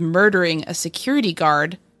convicted of murdering a security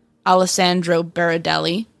guard, Alessandro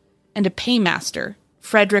Baradelli, and a paymaster,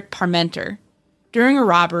 Frederick Parmenter. during a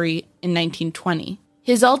robbery in 1920.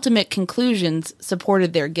 His ultimate conclusions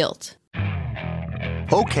supported their guilt.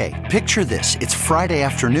 Okay, picture this. It's Friday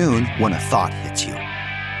afternoon when a thought hits you.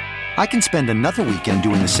 I can spend another weekend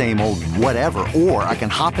doing the same old whatever, or I can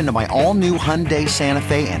hop into my all-new Hyundai Santa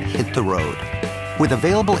Fe and hit the road. With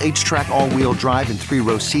available H-Track all-wheel drive and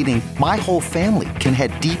 3-row seating, my whole family can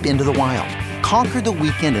head deep into the wild. Conquer the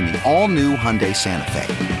weekend in the all-new Hyundai Santa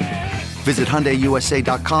Fe. Visit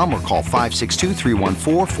HyundaiUSA.com or call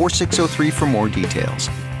 562-314-4603 for more details.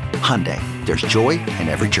 Hyundai, there's joy in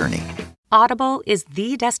every journey. Audible is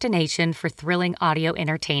the destination for thrilling audio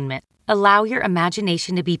entertainment. Allow your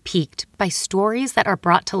imagination to be piqued by stories that are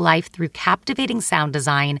brought to life through captivating sound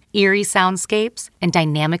design, eerie soundscapes, and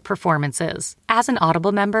dynamic performances. As an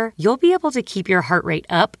Audible member, you'll be able to keep your heart rate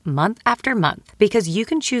up month after month because you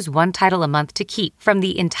can choose one title a month to keep from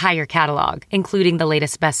the entire catalog, including the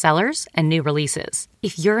latest bestsellers and new releases.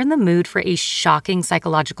 If you're in the mood for a shocking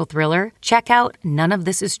psychological thriller, check out None of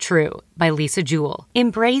This Is True by Lisa Jewell.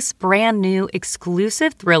 Embrace brand new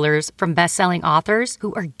exclusive thrillers from best-selling authors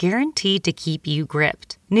who are guaranteed to keep you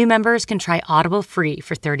gripped. New members can try Audible free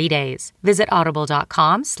for 30 days. Visit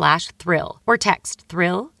audible.com/thrill or text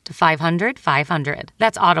thrill to 500-500.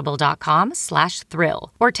 That's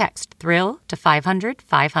audible.com/thrill or text thrill to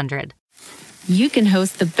 500-500. You can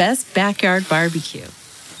host the best backyard barbecue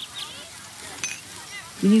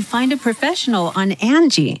when you find a professional on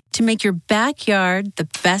Angie to make your backyard the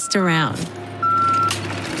best around.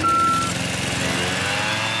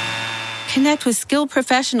 Connect with skilled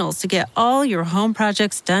professionals to get all your home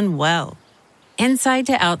projects done well. Inside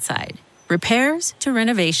to outside, repairs to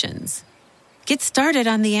renovations. Get started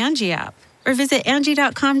on the Angie app or visit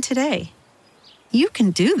Angie.com today. You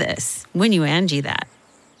can do this when you Angie that.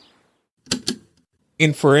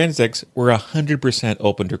 In forensics, we're 100%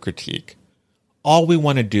 open to critique. All we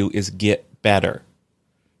want to do is get better.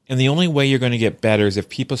 And the only way you're going to get better is if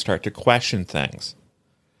people start to question things.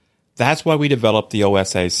 That's why we developed the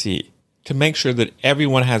OSIC, to make sure that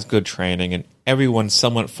everyone has good training and everyone's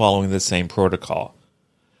somewhat following the same protocol.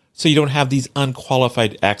 So you don't have these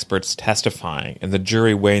unqualified experts testifying and the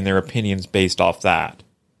jury weighing their opinions based off that.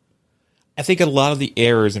 I think a lot of the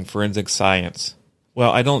errors in forensic science,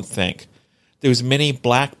 well, I don't think. There's many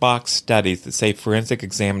black box studies that say forensic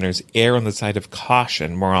examiners err on the side of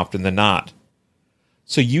caution more often than not.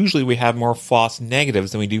 So usually we have more false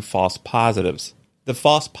negatives than we do false positives. The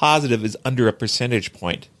false positive is under a percentage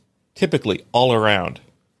point, typically all around.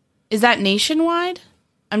 Is that nationwide?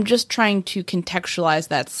 I'm just trying to contextualize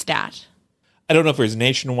that stat. I don't know if it was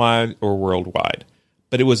nationwide or worldwide,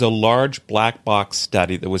 but it was a large black box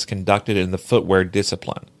study that was conducted in the footwear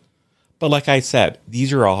discipline. But like I said,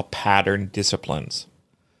 these are all pattern disciplines.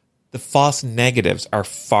 The false negatives are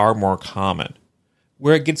far more common.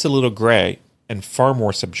 Where it gets a little gray and far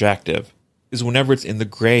more subjective is whenever it's in the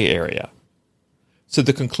gray area. So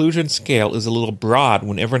the conclusion scale is a little broad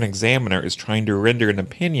whenever an examiner is trying to render an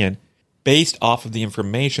opinion based off of the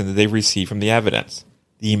information that they've received from the evidence,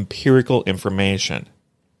 the empirical information.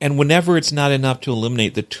 And whenever it's not enough to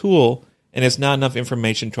eliminate the tool and it's not enough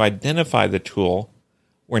information to identify the tool,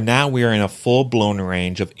 where now we are in a full-blown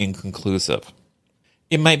range of inconclusive.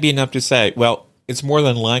 It might be enough to say, well, it's more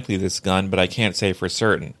than likely this gun, but I can't say for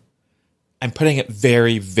certain. I'm putting it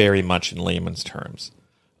very, very much in layman's terms,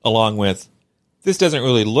 along with, this doesn't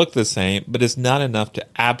really look the same, but it's not enough to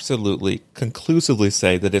absolutely, conclusively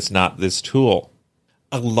say that it's not this tool.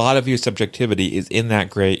 A lot of your subjectivity is in that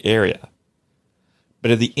gray area.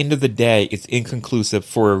 But at the end of the day, it's inconclusive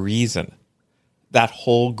for a reason. That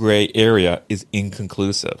whole gray area is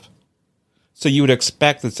inconclusive. So you would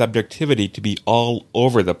expect the subjectivity to be all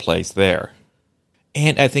over the place there.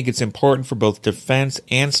 And I think it's important for both defense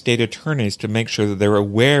and state attorneys to make sure that they're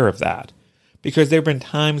aware of that. Because there have been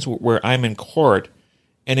times where I'm in court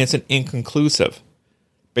and it's an inconclusive,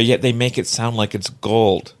 but yet they make it sound like it's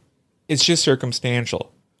gold. It's just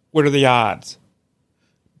circumstantial. What are the odds?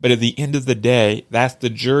 But at the end of the day, that's the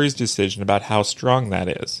jury's decision about how strong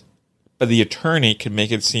that is. But the attorney can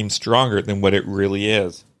make it seem stronger than what it really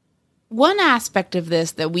is. One aspect of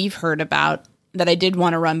this that we've heard about that I did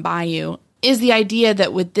want to run by you is the idea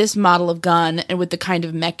that with this model of gun and with the kind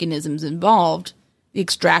of mechanisms involved, the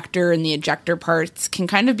extractor and the ejector parts can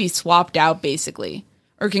kind of be swapped out basically,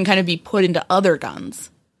 or can kind of be put into other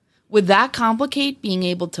guns. Would that complicate being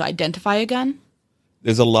able to identify a gun?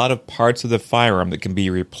 There's a lot of parts of the firearm that can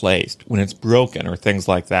be replaced when it's broken or things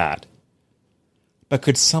like that. But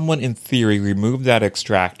could someone in theory remove that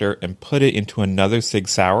extractor and put it into another Sig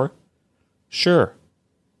Sauer? Sure.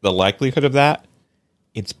 The likelihood of that?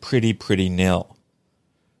 It's pretty nil.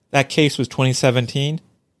 That case was 2017,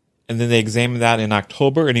 and then they examined that in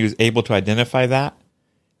October and he was able to identify that,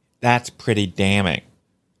 that's pretty damning.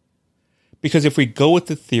 Because if we go with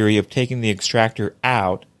the theory of taking the extractor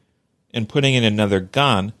out and putting in another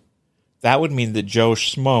gun, that would mean that Joe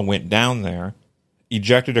Schmo went down there,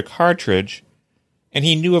 ejected a cartridge, and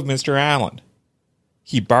he knew of Mr. Allen.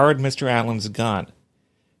 He borrowed Mr. Allen's gun.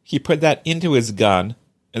 He put that into his gun,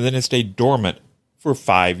 and then it stayed dormant for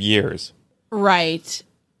 5 years. Right.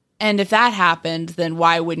 And if that happened, then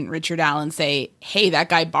why wouldn't Richard Allen say, hey, that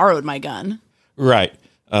guy borrowed my gun? Right.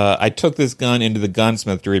 I took this gun into the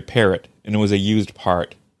gunsmith to repair it, and it was a used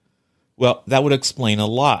part. Well, that would explain a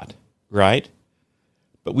lot, right?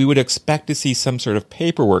 But we would expect to see some sort of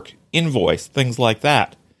paperwork, invoice, things like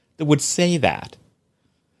that would say that.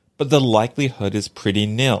 But the likelihood is pretty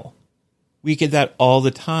nil. We get that all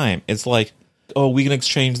the time. It's like, oh, we can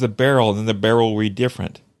exchange the barrel, and then the barrel will be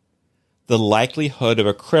different. The likelihood of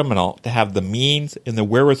a criminal to have the means and the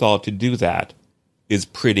wherewithal to do that is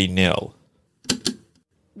pretty nil.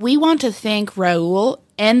 We want to thank Raul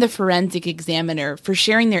and the forensic examiner for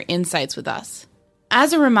sharing their insights with us.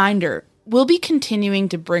 As a reminder, we'll be continuing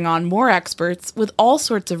to bring on more experts with all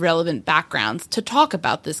sorts of relevant backgrounds to talk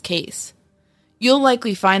about this case. You'll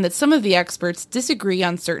likely find that some of the experts disagree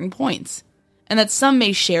on certain points, and that some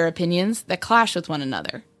may share opinions that clash with one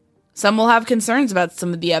another. Some will have concerns about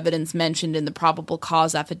some of the evidence mentioned in the probable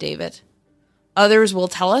cause affidavit. Others will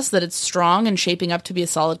tell us that it's strong and shaping up to be a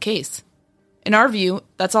solid case. In our view,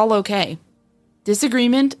 that's all okay.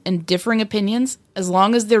 Disagreement and differing opinions, as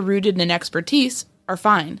long as they're rooted in expertise, are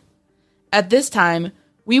fine. At this time,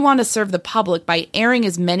 we want to serve the public by airing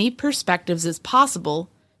as many perspectives as possible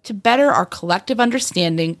to better our collective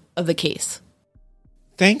understanding of the case.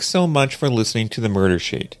 Thanks so much for listening to The Murder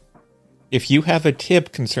Sheet. If you have a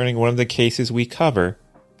tip concerning one of the cases we cover,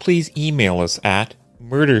 please email us at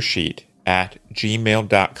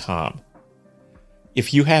murdersheet@gmail.com.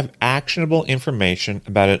 If you have actionable information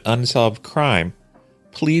about an unsolved crime,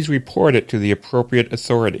 please report it to the appropriate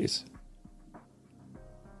authorities.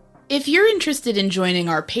 If you're interested in joining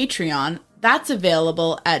our Patreon, that's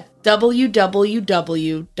available at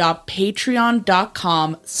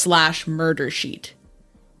www.patreon.com/murdersheet.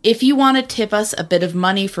 If you want to tip us a bit of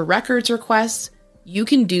money for records requests, you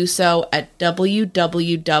can do so at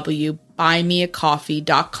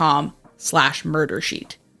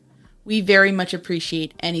www.buymeacoffee.com/murdersheet. We very much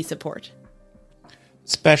appreciate any support.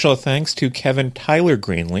 Special thanks to Kevin Tyler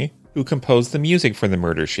Greenlee, who composed the music for The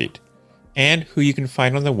Murder Sheet, and who you can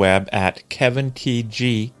find on the web at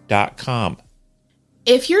kevintg.com.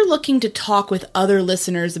 If you're looking to talk with other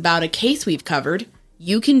listeners about a case we've covered,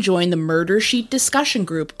 you can join the Murder Sheet discussion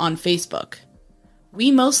group on Facebook. We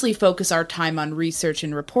mostly focus our time on research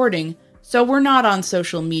and reporting, so we're not on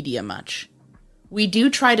social media much. We do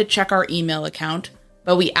try to check our email account,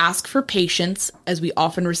 but we ask for patience as we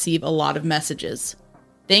often receive a lot of messages.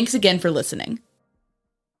 Thanks again for listening.